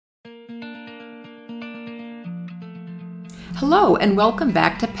Hello and welcome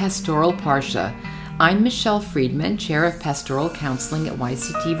back to Pastoral Parsha. I'm Michelle Friedman, Chair of Pastoral Counseling at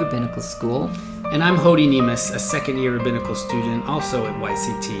YCT Rabbinical School. And I'm Hody Nemus, a second-year rabbinical student, also at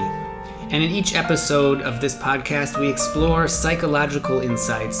YCT. And in each episode of this podcast, we explore psychological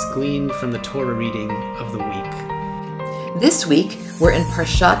insights gleaned from the Torah reading of the week. This week, we're in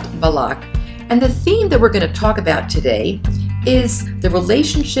Parshat Balak, and the theme that we're going to talk about today is the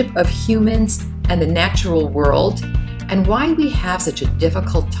relationship of humans and the natural world, and why we have such a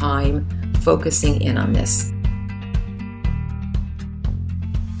difficult time focusing in on this.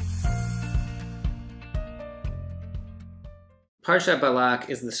 Parshat Balak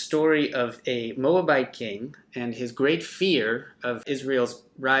is the story of a Moabite king and his great fear of Israel's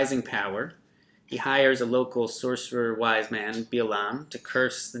rising power. He hires a local sorcerer wise man, Bilam, to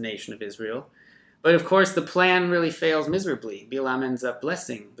curse the nation of Israel. But of course, the plan really fails miserably. Bilam ends up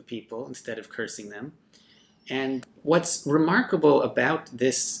blessing the people instead of cursing them. And what's remarkable about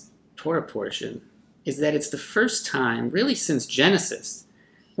this Torah portion is that it's the first time, really since Genesis,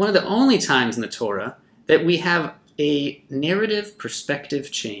 one of the only times in the Torah, that we have a narrative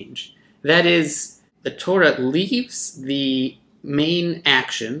perspective change. That is, the Torah leaves the main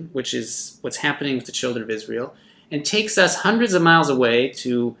action, which is what's happening with the children of Israel, and takes us hundreds of miles away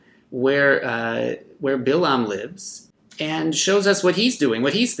to where Bilam lives, and shows us what he's doing,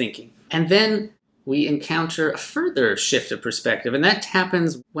 what he's thinking. And then we encounter a further shift of perspective, and that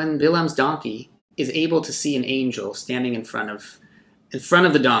happens when Bilam's donkey is able to see an angel standing in front of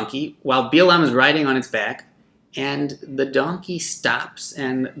the donkey while Bilam is riding on its back, and the donkey stops,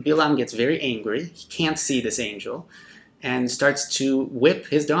 and Bilam gets very angry. He can't see this angel, and starts to whip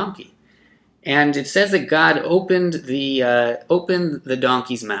his donkey. And it says that God opened the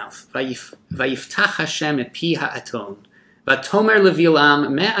donkey's mouth. Vayiftach Hashem et pi ha'aton. Vatomer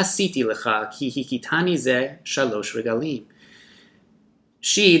levilam me asiti lecha ki hikitani ze shalosh regalim.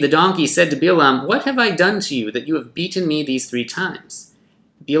 She, the donkey, said to Bilam, "What have I done to you that you have beaten me these 3 times?"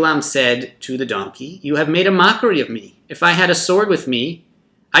 Bilam said to the donkey, "You have made a mockery of me. If I had a sword with me,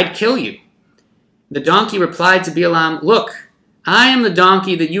 I'd kill you." The donkey replied to Bilam, "Look, I am the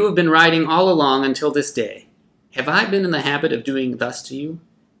donkey that you have been riding all along until this day. Have I been in the habit of doing thus to you?"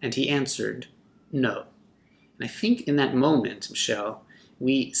 And he answered, "No." And I think in that moment, Michelle,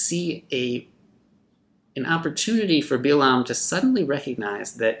 we see an opportunity for Bilam to suddenly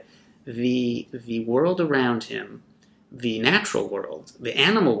recognize that the world around him, the natural world, the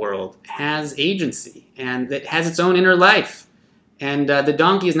animal world, has agency, and that has its own inner life. And the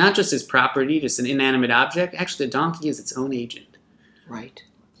donkey is not just his property, just an inanimate object. Actually, the donkey is its own agent. Right.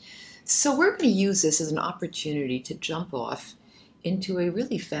 So we're going to use this as an opportunity to jump off into a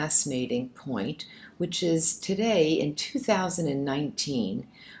really fascinating point, which is today in 2019,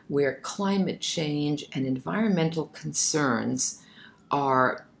 where climate change and environmental concerns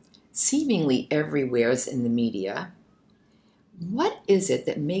are seemingly everywhere in the media. What is it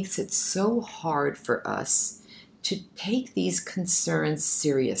that makes it so hard for us to take these concerns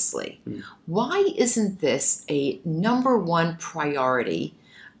seriously? Why isn't this a number one priority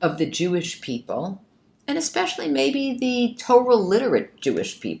of the Jewish people, and especially maybe the Torah literate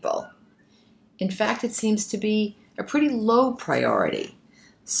Jewish people? In fact, it seems to be a pretty low priority.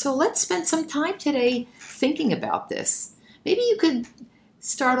 So let's spend some time today thinking about this. Maybe you could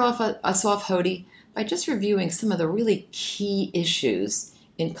start us off, Hody, by just reviewing some of the really key issues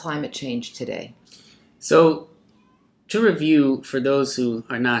in climate change today. So, to review, for those who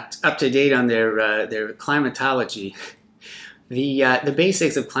are not up to date on their climatology, the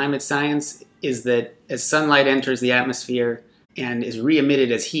basics of climate science is that as sunlight enters the atmosphere and is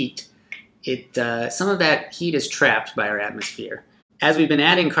re-emitted as heat, some of that heat is trapped by our atmosphere. As we've been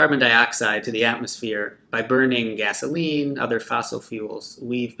adding carbon dioxide to the atmosphere by burning gasoline, other fossil fuels,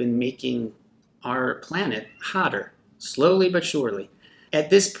 we've been making our planet hotter, slowly but surely. At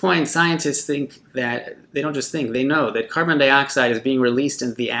this point, scientists think that, they don't just think, they know that carbon dioxide is being released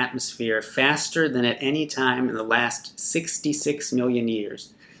into the atmosphere faster than at any time in the last 66 million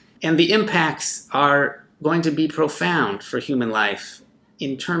years. And the impacts are going to be profound for human life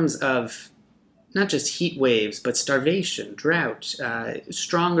in terms of not just heat waves, but starvation, drought,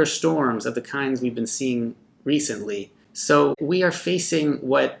 stronger storms of the kinds we've been seeing recently. So we are facing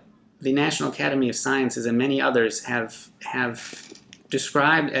what the National Academy of Sciences and many others have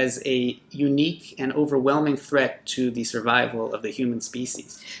described as a unique and overwhelming threat to the survival of the human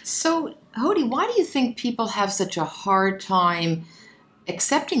species. So, Hody, why do you think people have such a hard time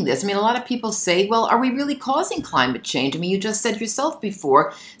accepting this? I mean, a lot of people say, well, are we really causing climate change? I mean, you just said yourself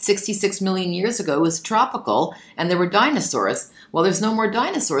before, 66 million years ago it was tropical and there were dinosaurs. well, there's no more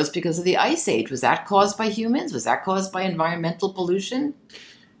dinosaurs because of the Ice Age. Was that caused by humans? Was that caused by environmental pollution?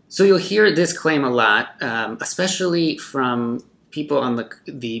 So you'll hear this claim a lot, especially from people on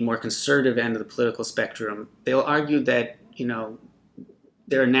the more conservative end of the political spectrum. They'll argue that,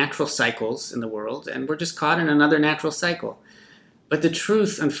 there are natural cycles in the world, and we're just caught in another natural cycle. But the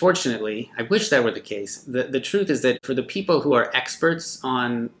truth, unfortunately, I wish that were the case. The truth is that for the people who are experts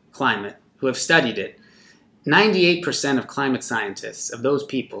on climate, who have studied it, 98% of climate scientists, of those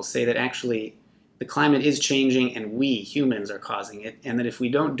people, say that actually the climate is changing and we, humans, are causing it, and that if we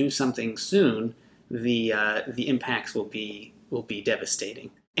don't do something soon, the impacts will be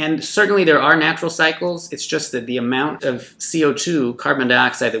devastating. And certainly there are natural cycles. It's just that the amount of CO2, carbon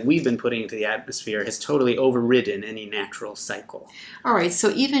dioxide, that we've been putting into the atmosphere has totally overridden any natural cycle. All right, so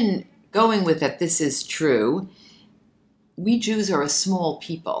even going with that this is true, we Jews are a small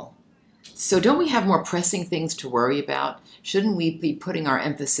people. So don't we have more pressing things to worry about? Shouldn't we be putting our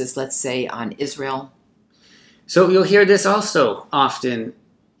emphasis, let's say, on Israel? So you'll hear this also often,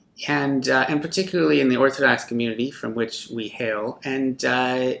 and particularly in the Orthodox community from which we hail. And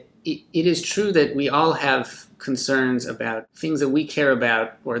it is true that we all have concerns about things that we care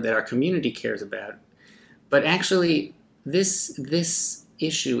about or that our community cares about. But actually, this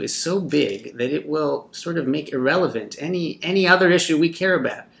issue is so big that it will sort of make irrelevant any other issue we care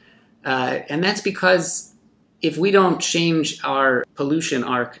about. And that's because if we don't change our pollution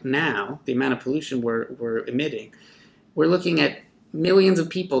arc now, the amount of pollution we're emitting, we're looking at millions of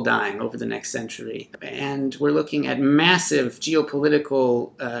people dying over the next century. And we're looking at massive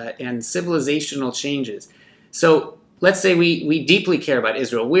geopolitical and civilizational changes. So let's say we deeply care about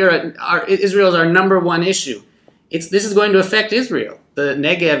Israel. Israel is our number one issue. This is going to affect Israel. The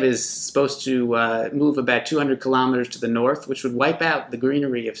Negev is supposed to move about 200 kilometers to the north, which would wipe out the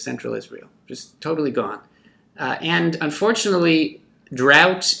greenery of central Israel. Just totally gone. And unfortunately,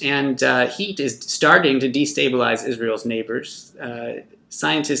 drought and heat is starting to destabilize Israel's neighbors.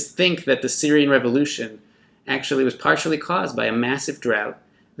 Scientists think that the Syrian revolution actually was partially caused by a massive drought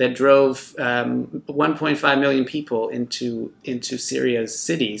that drove 1.5 million people into Syria's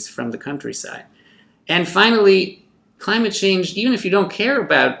cities from the countryside. And finally, climate change, even if you don't care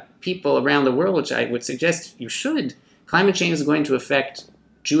about people around the world, which I would suggest you should, climate change is going to affect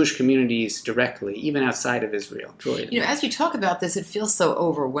Jewish communities directly, even outside of Israel. As you talk about this, it feels so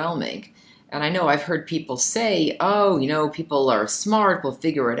overwhelming. And I know I've heard people say, people are smart, we'll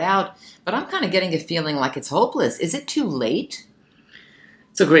figure it out. But I'm kind of getting a feeling like it's hopeless. Is it too late?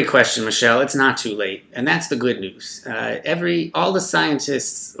 It's a great question, Michelle. It's not too late. And that's the good news. All the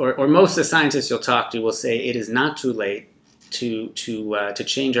scientists, or most of the scientists you'll talk to, will say it is not too late to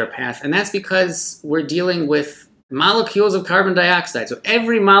change our path. And that's because we're dealing with molecules of carbon dioxide. So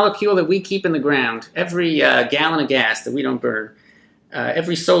every molecule that we keep in the ground, every gallon of gas that we don't burn,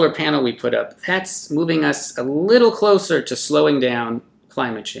 every solar panel we put up, that's moving us a little closer to slowing down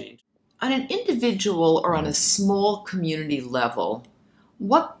climate change. On an individual or on a small community level,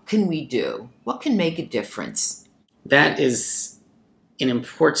 what can we do? What can make a difference? That is an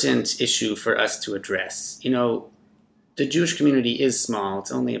important issue for us to address. The Jewish community is small.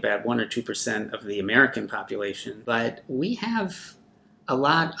 It's only about 1 or 2% of the American population, but we have a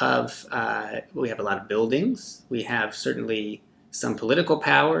lot of buildings. We have certainly some political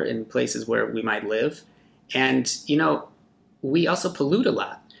power in places where we might live, and we also pollute a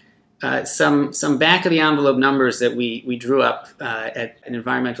lot. Some back of the envelope numbers that we drew up at an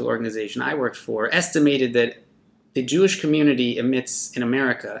environmental organization I worked for estimated that the Jewish community in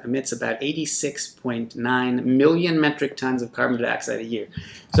America emits about 86.9 million metric tons of carbon dioxide a year.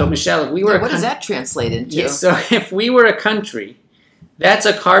 So, Michelle, if we were... What does that translate into? Yeah, so if we were a country, that's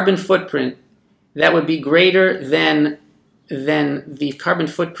a carbon footprint that would be greater than the carbon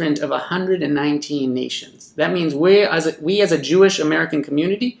footprint of 119 nations. That means we as a Jewish American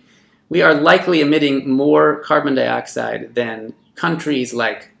community, we are likely emitting more carbon dioxide than countries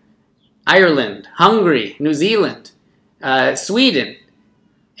like Ireland, Hungary, New Zealand, Sweden,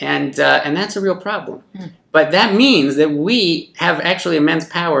 and that's a real problem. But that means that we have actually immense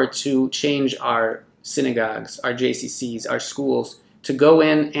power to change our synagogues, our JCCs, our schools, to go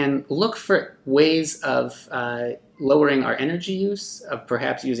in and look for ways of lowering our energy use, of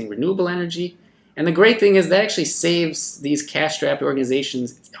perhaps using renewable energy. And the great thing is that actually saves these cash-strapped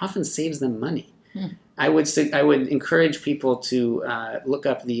organizations, it often saves them money. I would encourage people to look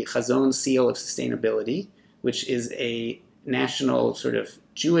up the Chazon Seal of Sustainability, which is a national sort of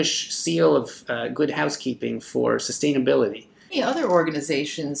Jewish seal of good housekeeping for sustainability. Any other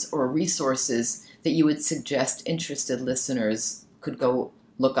organizations or resources that you would suggest interested listeners could go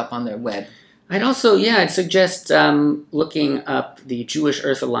look up on their web? I'd suggest looking up the Jewish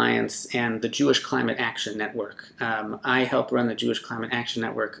Earth Alliance and the Jewish Climate Action Network. I help run the Jewish Climate Action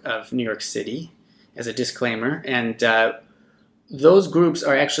Network of New York City, as a disclaimer, and those groups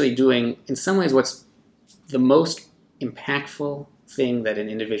are actually doing, in some ways, what's the most impactful thing that an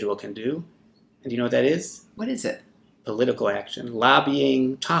individual can do. And do you know what that is? What is it? Political action,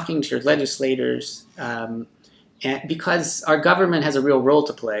 lobbying, talking to your legislators, and because our government has a real role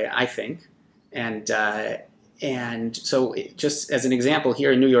to play, I think. And so just as an example,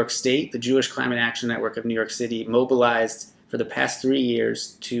 here in New York State, the Jewish Climate Action Network of New York City mobilized for the past 3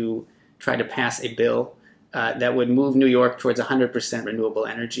 years to try to pass a bill that would move New York towards 100% renewable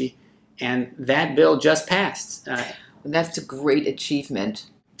energy. And that bill just passed. That's a great achievement.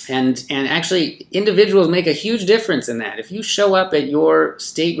 And actually, individuals make a huge difference in that. If you show up at your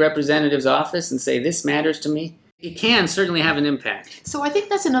state representative's office and say, this matters to me, it can certainly have an impact. So I think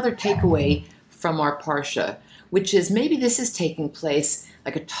that's another takeaway from our Parsha, which is maybe this is taking place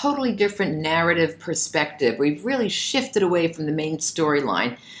like a totally different narrative perspective. We've really shifted away from the main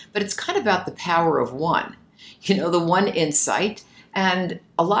storyline, but it's kind of about the power of one, the one insight. And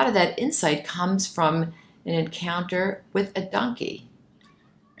a lot of that insight comes from an encounter with a donkey.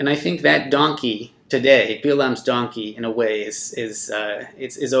 And I think that donkey today, Bilam's donkey, in a way,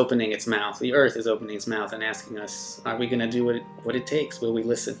 is opening its mouth. The earth is opening its mouth and asking us, are we going to do what it takes? Will we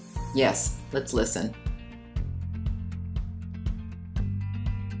listen? Yes, let's listen.